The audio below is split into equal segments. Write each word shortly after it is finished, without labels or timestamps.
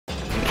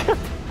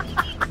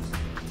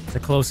It's a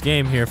close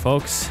game here,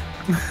 folks.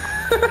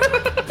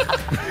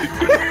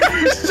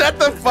 Shut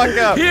the fuck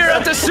up. Here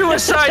at the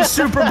Suicide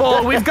Super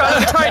Bowl, we've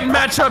got a tight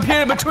matchup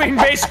here between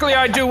basically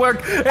I Do Work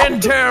and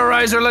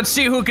Terrorizer. Let's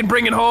see who can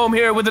bring it home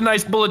here with a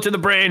nice bullet to the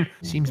brain.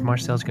 Seems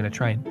Marcel's gonna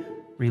try and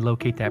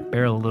relocate that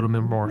barrel a little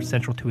bit more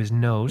central to his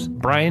nose.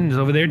 Brian is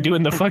over there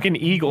doing the fucking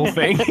eagle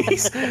thing.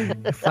 He's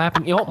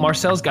flapping. Oh,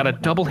 Marcel's got a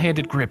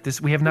double-handed grip.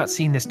 We have not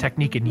seen this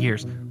technique in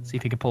years. Let's see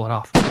if he can pull it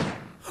off.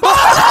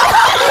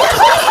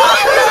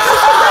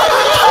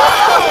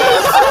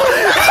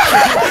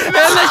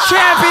 And the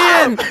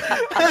champion!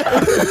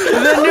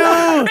 The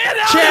new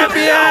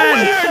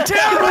champion!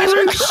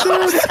 Terrorizer!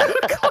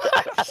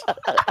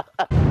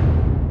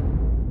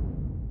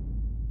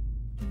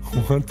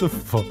 What the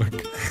fuck?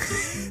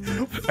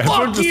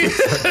 Fuck you!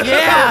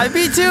 Yeah,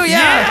 me too,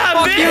 yeah!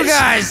 Fuck bitch! you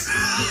guys!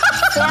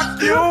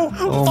 Fuck you!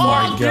 Oh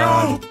my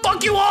god.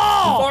 Fuck you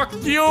all!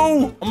 Fuck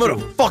you! I'm gonna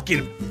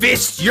fucking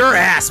fist your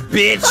ass,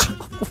 bitch.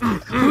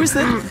 Who's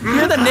the-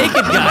 You're the naked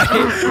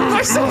guy.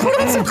 Marcel, put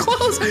on some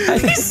clothes!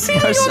 He's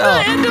sitting on Marcel.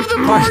 the end of the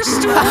bar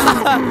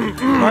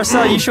stool!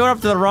 Marcel, you showed up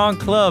to the wrong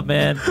club,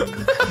 man.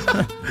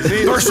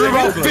 First we're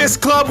about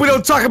fist club, we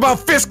don't talk about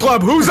fist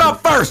club. Who's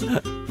up first?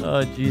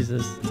 Oh,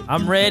 Jesus.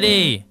 I'm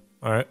ready.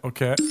 Alright,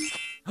 okay.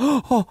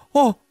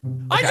 Oh.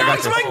 I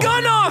knocked my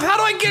gun off! How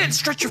do I get it?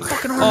 Stretch your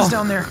fucking arms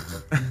down there.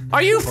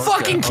 Are you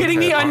fucking kidding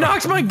me? I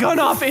knocked my gun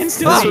off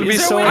instantly. This would be Is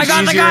there so a way- much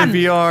got the easier gun. in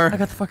VR. I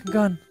got the fucking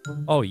gun.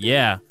 Oh,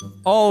 yeah.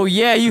 Oh,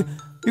 yeah, you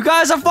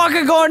guys are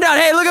fucking going down.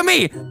 Hey, look at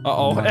me.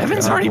 Uh-oh,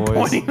 Evan's already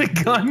pointing the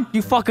gun.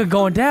 You fucking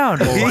going down.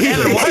 He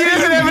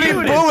doesn't have any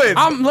bullets.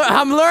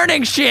 I'm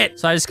learning shit.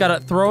 So I just gotta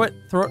throw it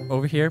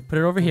over here. Put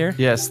it over here.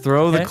 Yes,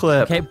 throw the Okay,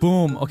 clip. Okay,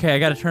 boom. Okay, I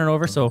gotta turn it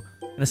over. So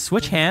I'm gonna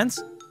switch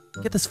hands.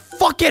 Get this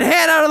fucking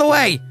hand out of the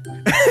way.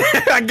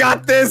 I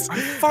got this.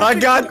 I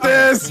got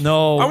this.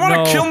 No, I want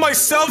to no. kill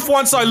myself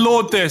once I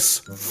load this.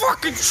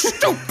 Fucking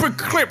stupid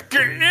clip.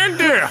 Get in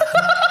there.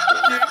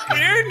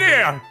 Get in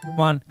there.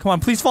 Come on,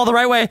 please fall the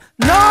right way.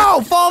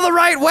 No, fall the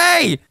right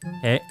way.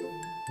 Okay.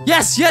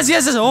 Yes.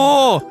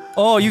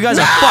 Oh, you guys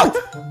are fucked.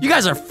 You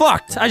guys are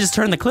fucked. I just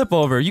turned the clip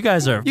over. You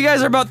guys are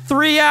about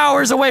 3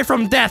 hours away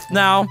from death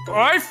now.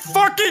 I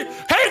fucking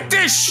hate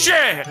this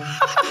shit.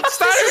 It's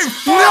not even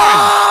fun.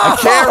 I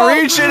can't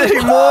reach it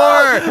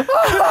anymore.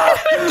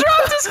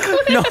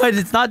 No,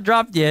 it's not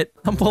dropped yet.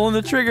 I'm pulling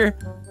the trigger.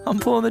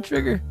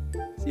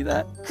 See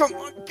that? Come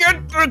on,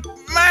 get the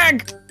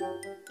mag.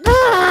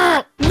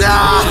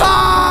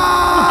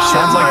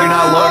 Sounds like you're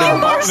not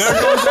loading. There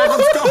goes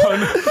Evan's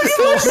gone.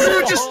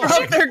 You're just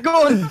up there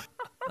going.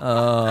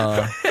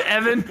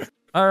 Evan.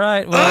 All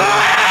right. Well.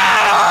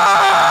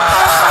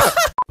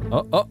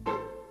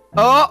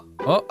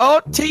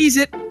 Oh, tease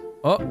it.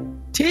 Oh.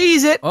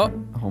 Tease it. Oh.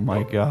 Oh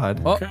my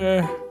god.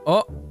 Okay.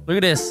 Oh. Look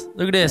at this.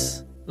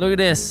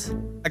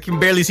 I can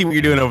barely see what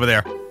you're doing over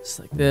there. Just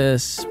like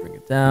this. Bring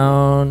it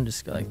down.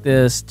 Just go like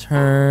this.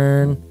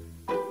 Turn.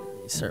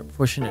 You start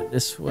pushing it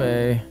this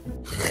way.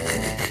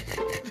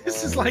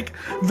 This is like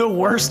the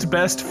worst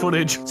best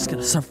footage. Just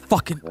gonna start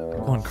fucking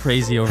going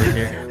crazy over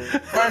here.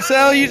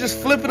 Marcel, you just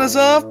flipping us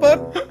off,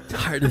 bud?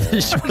 Tired of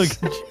this shit.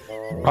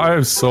 I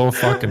am so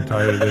fucking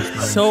tired of this.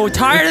 Man. So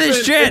tired of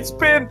this shit. It's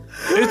been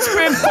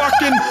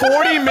fucking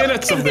 40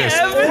 minutes of this.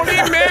 40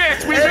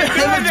 minutes. We've been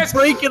doing this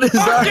breaking his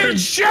fucking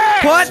shit.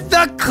 Put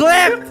the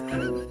clip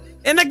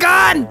in the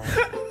gun.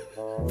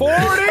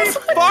 40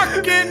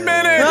 fucking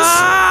minutes.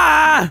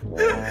 Ah!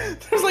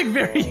 There's like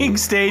varying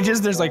stages.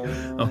 There's like,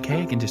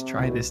 okay, I can just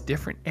try this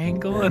different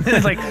angle. And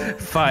then like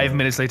 5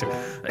 minutes later,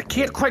 I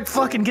can't quite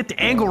fucking get the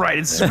angle right.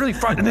 It's really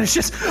fun. And then it's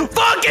just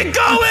fucking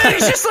going.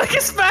 It's just like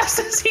as fast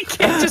as he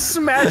can, just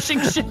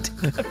smashing shit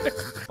together.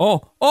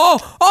 Oh,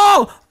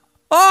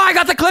 I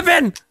got the clip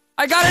in.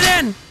 I got it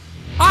in.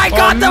 I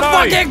got the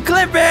nice. fucking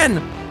clip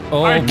in. Oh,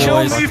 Alright, kill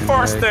boys. me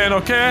first then,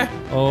 okay?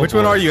 Oh, Which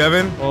one boys. are you,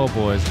 Evan? Oh,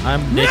 boys. I'm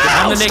naked.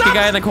 I'm the naked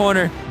guy in the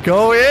corner.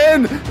 Go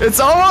in.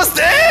 It's almost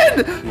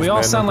in. We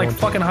all sound like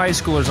fucking high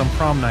schoolers on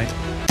prom night.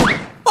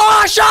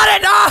 Oh, I shot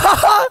it.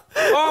 Oh,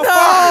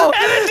 No.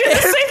 Evan did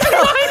the same thing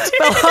I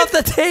did. Fell off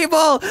the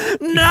table.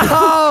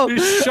 No. You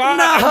shot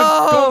No. and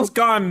the gun's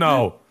gone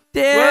now.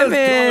 Damn Well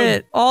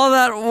it. All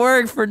that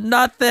work for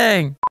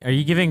nothing. Are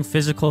you giving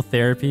physical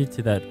therapy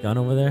to that gun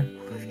over there?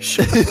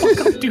 Shut the fuck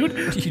up, dude.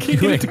 you Can't get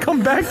doing? it to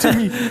come back to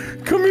me.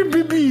 Come here,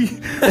 baby.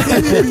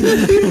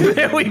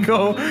 There we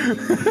go.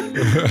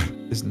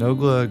 Is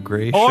Nogla a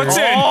gray Oh, it's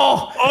in.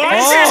 Oh,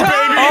 It's in,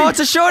 baby. Oh, it's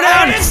a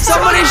showdown.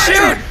 Somebody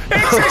shoot.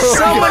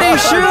 Somebody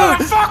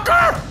shoot.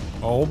 Fucker.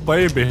 Oh,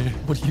 baby.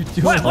 What are you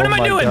doing? What am I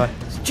my doing? God.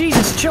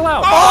 Jesus, chill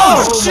out.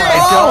 Oh, shit.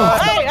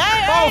 Hey,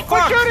 Oh,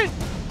 fuck.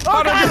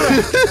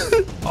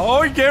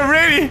 Oh, get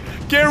ready.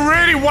 Get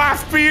ready,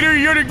 wife beater.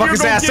 You're Fuck gonna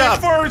his ass get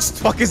up. first.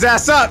 Fuck his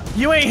ass up.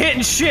 You ain't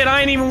hitting shit. I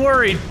ain't even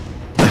worried.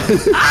 You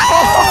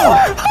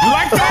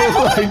like that?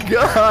 Oh my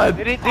god.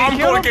 I'm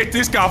gonna get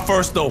this guy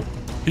first, though.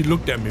 He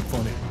looked at me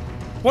funny.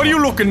 What are you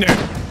looking at?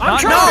 I'm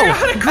trying to figure out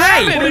how to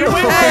grab it. and it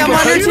went Hey, I'm like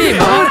on your a team. shoot.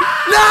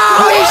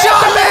 No, he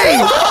shot me.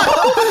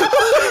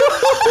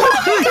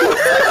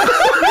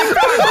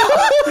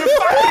 You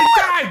fucking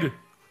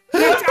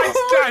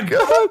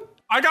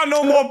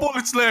no more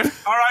bullets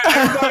left. All right,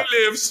 everybody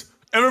lives.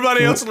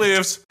 Everybody else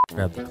lives.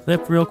 Grab the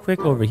clip real quick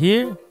over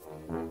here.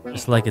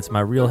 Just like it's my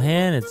real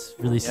hand. It's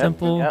really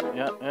simple.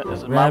 Yep. This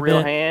is my Grab real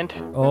it. hand.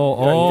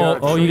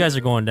 Oh, you guys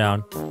are going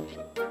down.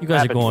 You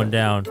guys are going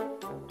down.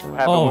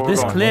 Oh,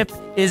 this clip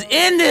is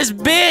in this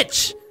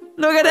bitch.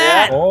 Look at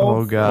that.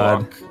 Oh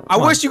God. I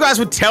wish you guys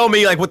would tell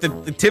me like what the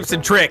tips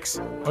and tricks.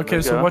 Okay,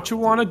 so what you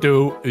want to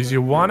do is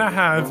you want to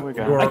have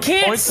your I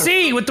can't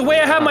see with the way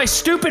I have my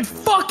stupid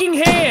fucking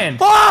hand.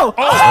 Oh!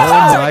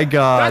 Oh my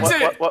God. That's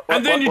it.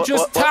 And then you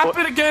just tap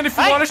it again if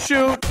you want to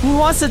shoot. Who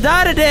wants to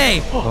die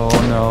today? Oh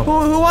no.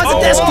 Who wants to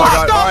Oh disc? my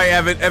God. All right,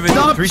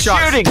 Evan, 3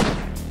 shots. Shooting.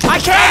 I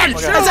can't!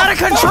 It's out of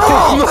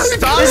control!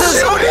 Stop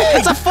shooting!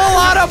 It's a full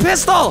auto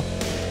pistol!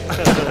 Oh,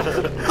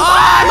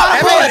 I'm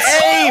out of bullets!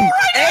 Aim!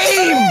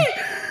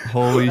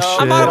 Holy shit.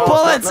 I'm out of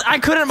bullets! I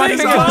couldn't, my Thank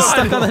finger was God.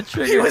 stuck on the He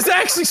trigger. was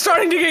actually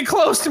starting to get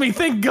close to me,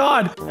 thank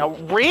God. Now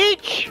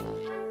reach.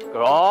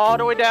 Go all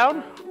the way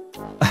down.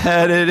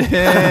 Head it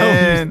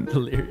in.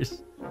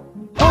 Hilarious.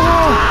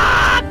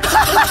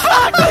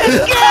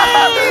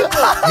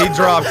 He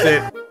dropped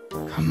it.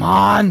 Come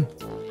on.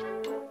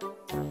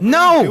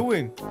 No.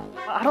 Doing?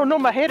 I don't know.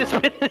 My head is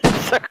spinning in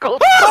circles.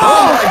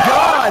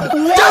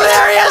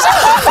 Delirious!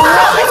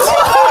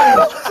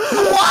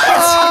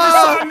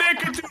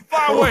 Naked too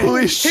far away.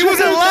 Holy shit. He was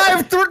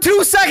alive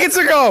 2 seconds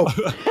ago.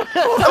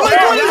 My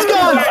gun is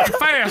gone.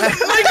 Fast.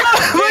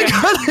 My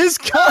God is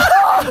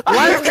gone.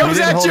 Life comes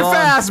at you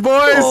fast,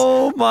 boys.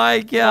 Oh my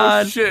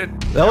God. Shit.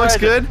 That looks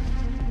good.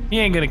 He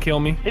ain't gonna kill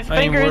me. His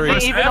I ain't finger worried.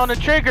 isn't even on the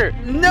trigger.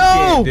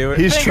 No. Do it.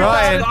 He's Finger on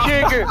trying. the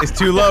trigger. It's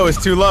too low.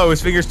 It's too low.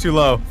 His finger's too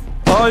low.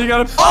 Oh, you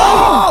gotta.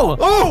 Oh!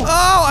 Oh!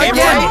 Oh, Aim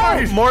again!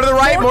 right. More to the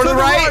right. More to the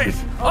right.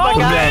 Oh,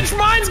 bitch,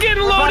 mine's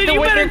getting loaded.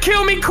 You better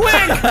kill me quick.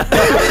 Again!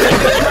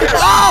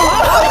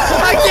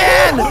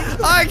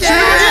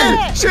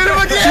 Again! Shoot him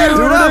again. Shoot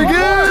him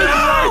again!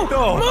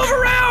 No! Move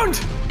around.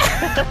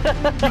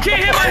 You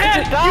can't hit my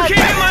head. You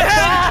can't hit my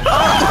head.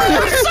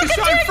 He's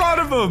shot in front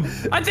of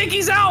him. I think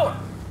he's out.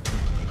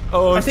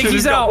 Oh, I think shit,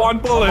 he's got out. one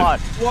bullet. Come on.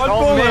 One Don't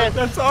bullet. miss.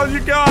 That's all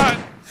you got.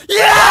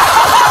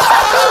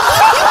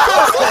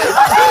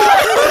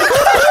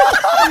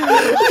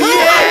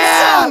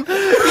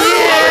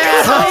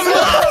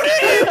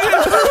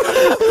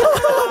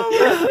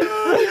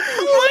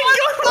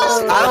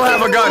 I don't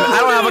have a gun. I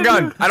don't have a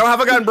gun. I don't have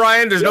a gun,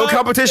 Brian. There's no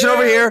competition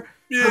over here.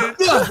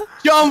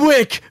 John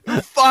Wick.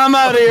 I'm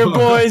out of here,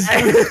 boys.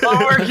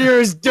 My work here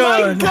is My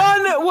done.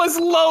 gun was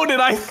loaded.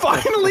 I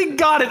finally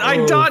got it.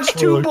 I dodged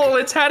 2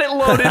 bullets, had it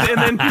loaded, and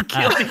then you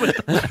killed me with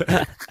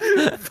it.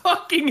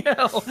 Fucking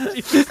hell.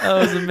 That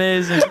was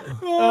amazing.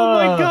 Oh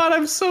my God,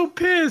 I'm so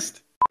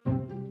pissed.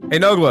 Hey,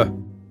 Nogla.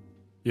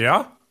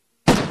 Yeah?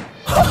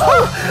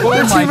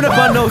 We're teaming up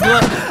on no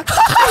glove.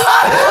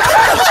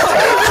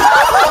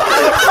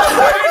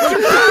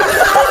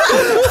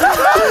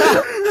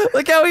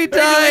 Look how he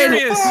died.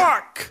 Delirious.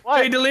 Fuck!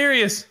 Hey,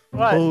 Delirious.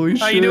 What? Holy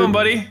How you doing,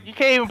 buddy? You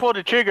can't even pull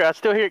the trigger. I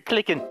still hear it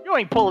clicking. You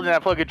ain't pulling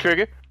that fucking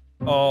trigger.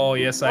 Oh,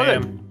 yes, I Pull it.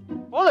 am.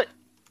 Pull it.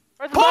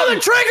 Press the Pull the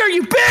button. trigger,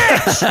 you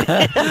bitch!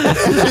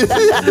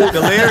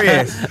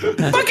 Delirious.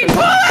 Fucking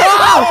pull it!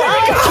 Oh!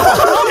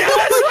 Yeah,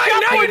 that's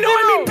right. Now you know I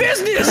mean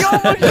business.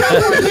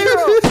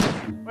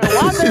 Wait,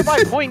 why is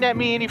everybody pointing at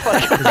me any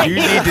fucking way? You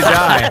need to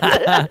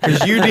die.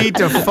 Because you need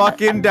to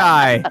fucking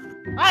die.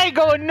 I ain't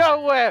going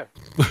nowhere.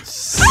 Oh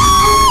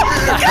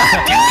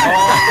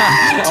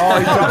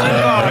my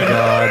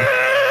God.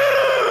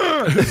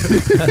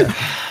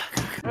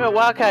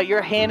 Wildcat,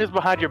 your hand is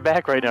behind your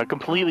back right now,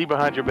 completely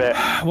behind your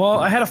back. Well,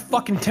 I had a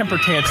fucking temper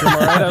tantrum,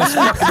 alright?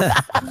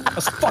 I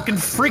was fucking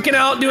freaking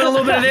out doing a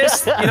little bit of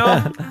this, you know?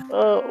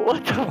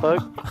 What the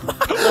fuck?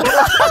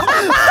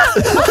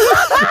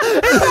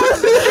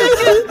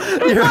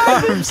 Your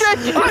arms.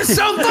 I'm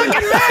so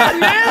fucking mad,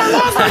 man! I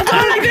lost my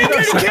gun, I didn't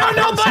get to kill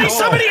nobody!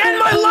 Somebody end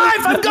my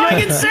life! I'm going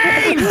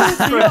insane!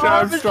 Your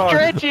arm is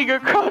stretching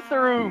across the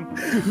room.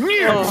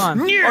 Oh,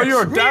 you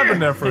were dabbing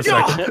there for a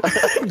second.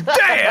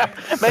 Damn!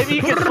 Maybe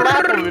you can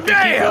slap him if you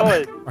keep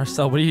going.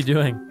 Marcel, what are you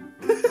doing?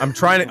 I'm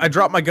trying to. I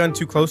dropped my gun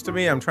too close to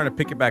me. I'm trying to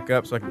pick it back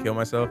up so I can kill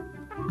myself.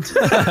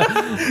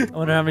 I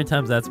wonder how many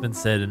times that's been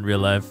said in real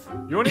life.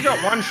 You only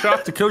got one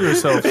shot to kill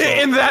yourself. So.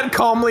 In that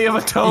calmly of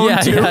a tone,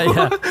 Yeah, too.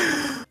 yeah.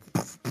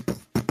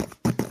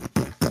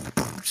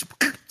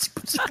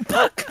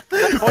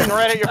 Pointing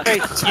right at your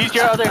face. Use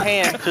your other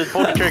hand to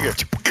pull the trigger.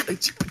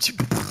 What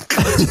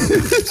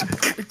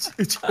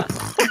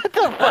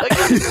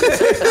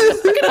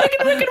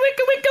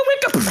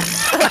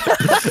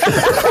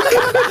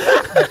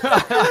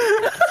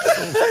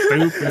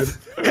Stupid.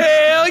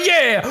 Hell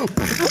yeah!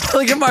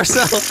 Look at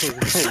Marcel.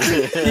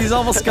 He's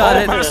almost got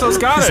it. Marcel's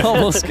got He's it.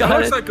 almost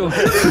got it.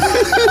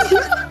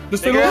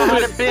 Just a Figure out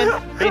little how bit.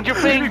 to bend your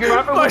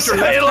finger. Marcel,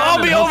 it'll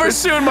all be over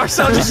soon,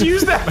 Marcel. Just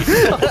use that.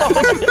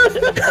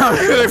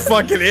 I'm gonna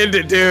fucking end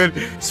it, dude.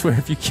 I swear,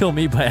 if you kill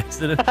me by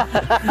accident.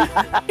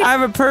 I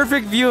have a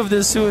perfect view of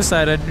this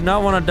suicide. I do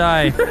not want to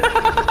die.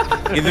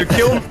 Either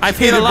kill. I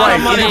paid a lot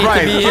of money to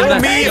be in Kill the.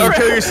 me or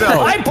kill yourself.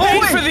 I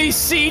paid for these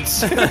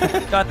seats.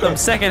 Got them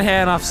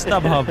secondhand off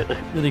StubHub.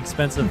 Really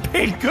expensive.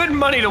 Paid good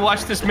money to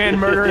watch this man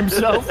murder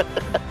himself.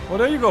 Well,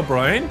 there you go,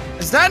 Brian.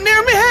 It's not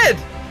near my head.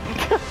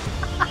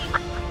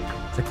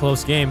 It's a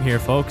close game here,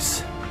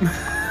 folks.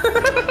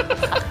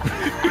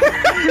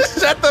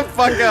 Shut the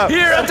fuck up.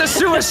 Here at the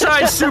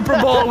Suicide Super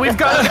Bowl, we've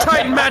got a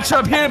tight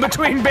matchup here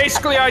between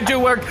Basically I Do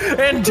Work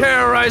and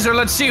Terrorizer.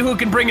 Let's see who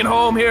can bring it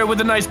home here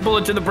with a nice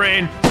bullet to the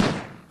brain.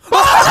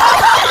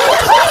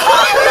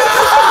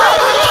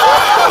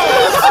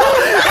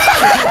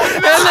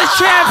 And the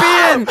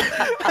champion!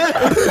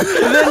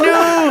 The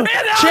new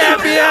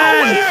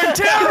champion!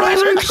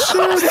 Terrorizer!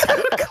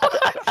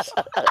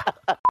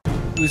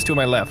 Who's to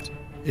my left?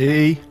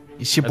 Hey,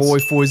 it's your boy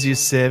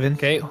 407.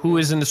 Okay, who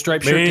is in the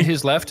striped shirt to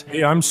his left?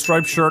 Hey, I'm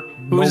striped shirt.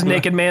 Who is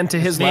naked man to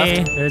his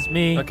left? There's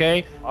me.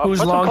 Okay, who's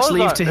put some long clothes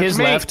sleeve on. to his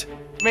Me. left?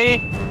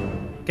 Me.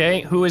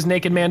 Okay, who is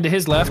naked man to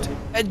his left?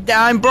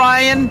 I'm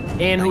Brian.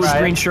 And who's Right.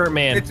 green shirt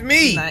man? It's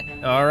me.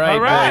 All right, All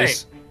right.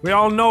 boys. We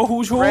all know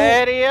who's who.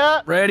 Ready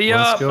up. Ready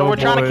Let's up. go. So we're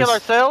trying to kill boys.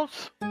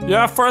 ourselves?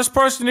 Yeah, first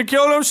person to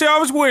kill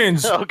themselves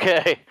wins.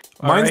 Okay.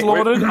 Mine's right.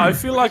 loaded. I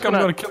feel like I'm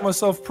gonna- gonna kill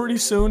myself pretty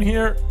soon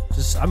here.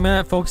 I'm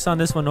gonna focus on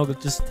this one. No,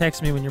 just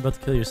text me when you're about to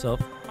kill yourself.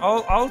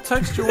 I'll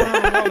text you when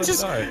I'm about to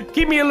Just die.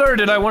 keep me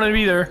alerted. I want to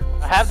be there.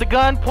 I have the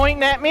gun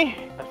pointing at me.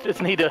 I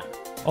just need to.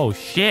 Oh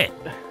shit!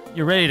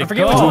 You're ready to I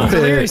forget go. which one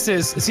Delirious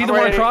is. Is he the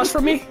one Ready. across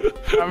from me?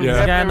 I'm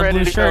Yeah. Guy in the definitely blue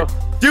ready to shirt. go.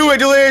 Do it,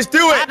 Delirious. Do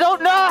I it.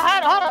 don't know.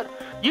 Hold on.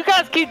 You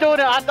guys keep doing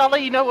it. I'll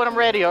let you know when I'm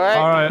ready. All right.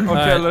 All right. Okay.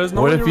 Alright. Let's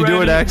know What when if you're you do it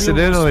ready.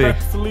 accidentally? We'll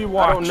respectfully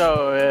watch. I don't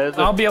know.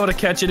 I'll be able to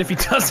catch it if he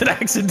does it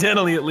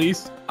accidentally, at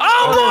least.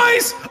 Oh,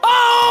 boys!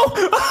 Oh!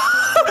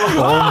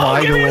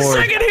 my Give me a lord.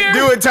 second here.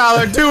 Do it,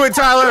 Tyler. Do it,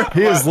 Tyler.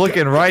 He is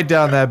looking right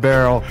down that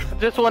barrel.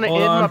 Just want to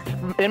Hold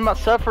end my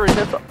suffering.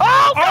 That's all.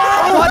 Oh!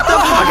 What the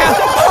fuck?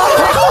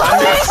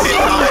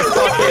 I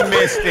fucking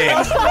missed it.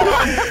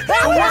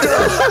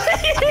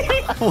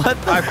 What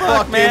the I fuck,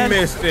 fucking man?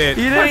 missed it.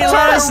 You didn't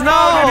let us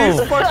know. You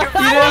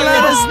didn't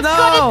let us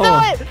know.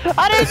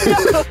 I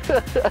didn't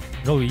know.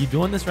 No, are you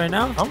doing this right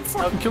now? I'm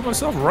fucking killing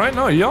myself right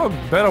now. Y'all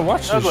better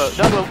watch this. Douglas.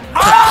 shit.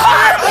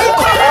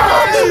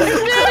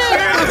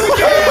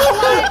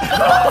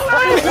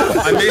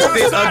 I missed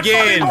it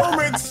again.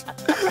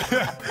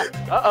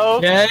 Uh-oh.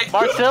 Okay.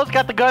 Marcel's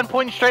got the gun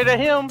pointing straight at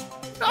him.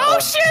 Oh,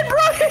 shit,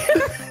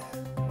 Brian!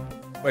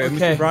 Wait,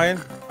 Okay. Mr. Brian.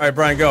 All right,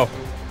 Brian, go.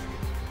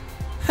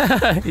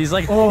 He's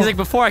like,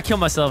 before I kill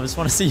myself, I just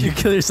want to see you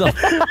kill yourself.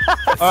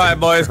 All right,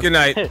 boys. Good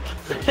night.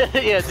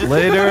 Yeah, just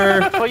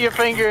Later. put your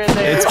finger in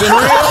there. It's been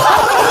real.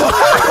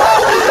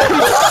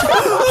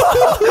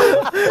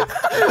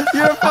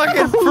 You're a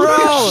fucking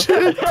pro.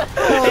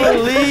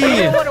 Holy. He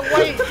didn't want to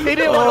wait. He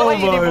didn't want to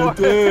wait anymore.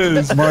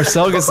 Days.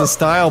 Marcel gets the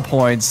style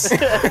points.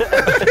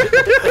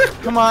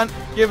 Come on,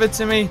 give it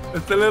to me.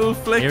 It's a little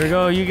flick. Here we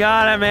go. You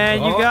got it,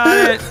 man. You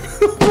got it.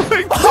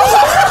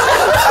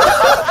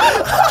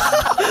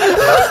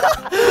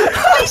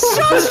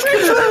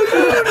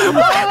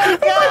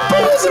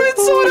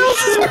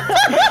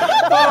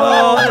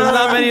 Oh, there's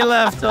not many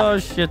left. Oh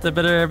shit! I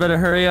better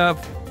hurry up.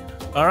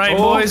 All right,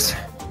 boys.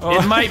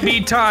 It might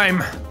be time.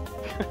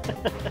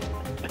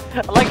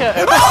 Like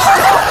a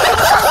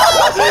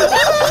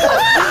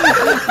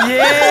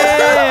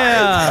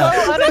Yeah.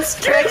 so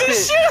unexpected.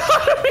 So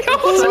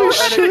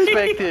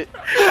unexpected.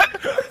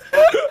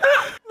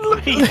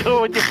 What are you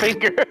doing with your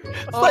finger?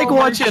 It's like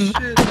watching.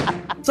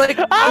 It's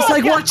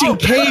like watching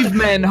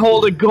cavemen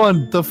hold a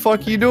gun. The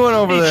fuck you doing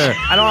over there?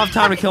 I don't have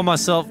time to kill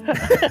myself.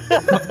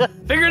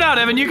 Figure it out,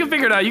 Evan. You can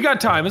figure it out. You got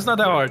time. It's not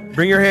that hard.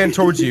 Bring your hand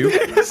towards you,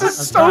 I'm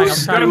You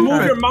gotta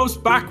move your mouse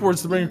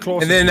backwards to bring it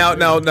closer. and then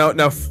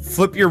now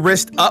flip your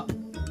wrist up.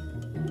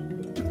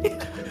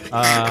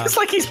 It's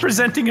like he's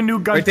presenting a new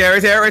gun. Right there.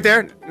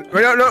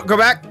 Right, no, go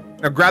back.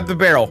 Now grab the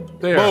barrel.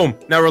 There. Boom.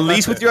 Now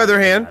release with your other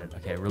hand.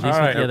 Okay, release All with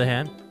right. the other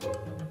hand.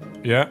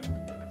 Yeah.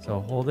 So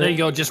hold it. There you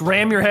go. Just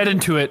ram your head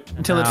into it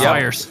until it Now-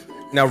 fires.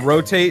 Now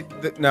rotate.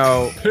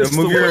 Now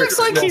move your. Looks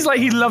like he's like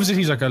he loves it.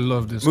 He's like, I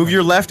love this. Move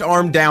your left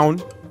arm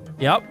down.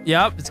 Yep.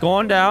 It's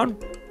going down.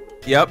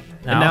 Yep.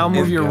 And now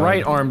move your go.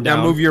 right arm down.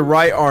 Now move your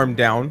right arm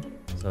down.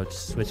 So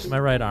just switch to my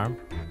right arm.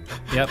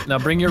 Yep. Now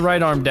bring your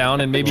right arm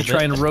down and maybe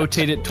try and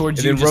rotate it towards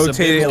And you. then just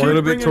rotate it a bit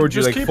little more. bit towards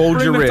you. Just Like keep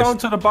fold your bringing it down wrist.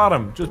 to the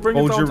bottom. Just bring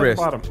Hold it down your to wrist.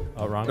 the bottom.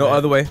 Oh, wrong No, way.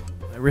 other way.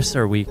 My wrists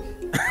are weak.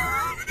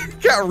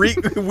 Got weak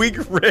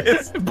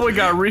wrist. That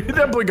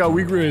boy got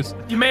weak wrist.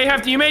 You may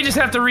just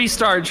have to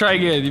restart. Try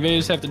again. You may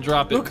just have to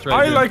drop it. Look, try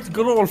I again. like the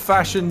good old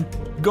fashioned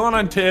gun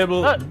on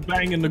table, Look.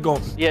 banging the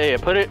gun. Yeah,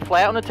 put it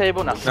flat on the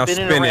table. Now spin it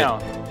spin it.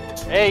 around.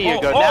 There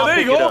you go. Oh, Now there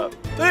pick you it go. up.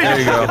 There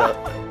you go.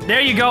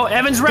 There you go.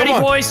 Evan's ready, Come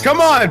on. boys.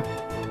 Come on.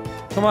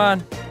 Come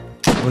on.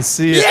 Let's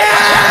see it.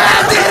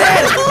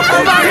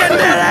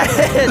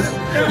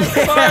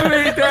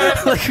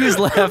 Look who's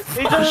left.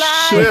 He's alive.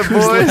 Shit,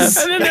 boys.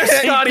 And then there's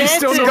Scotty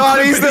still.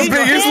 Scotty's the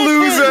biggest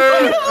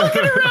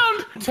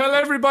loser. Tell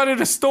everybody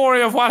the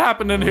story of what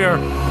happened in here.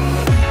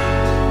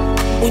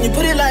 When you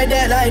put it like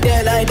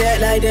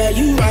that,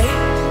 you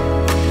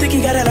right. think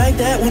you got it like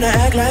that when I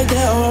act like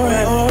that?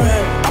 Alright,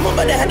 alright. I'm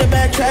about to have to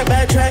backtrack,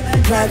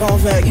 track on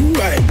fact. You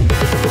right,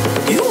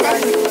 you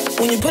right.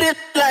 When you put it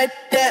like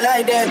that,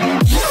 like that.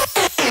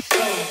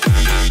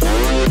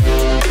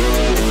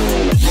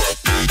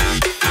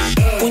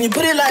 When you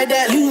put it like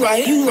that, you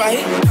right, you right.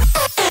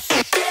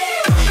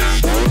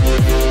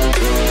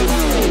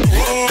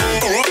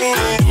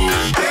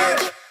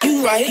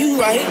 You right, you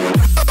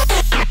right.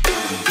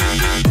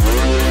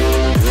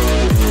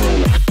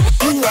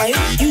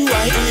 You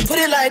right, when you put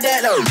it like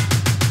that, though.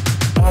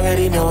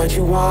 Already know what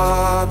you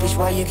want, bitch,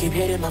 why you keep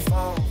hitting my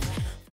phone?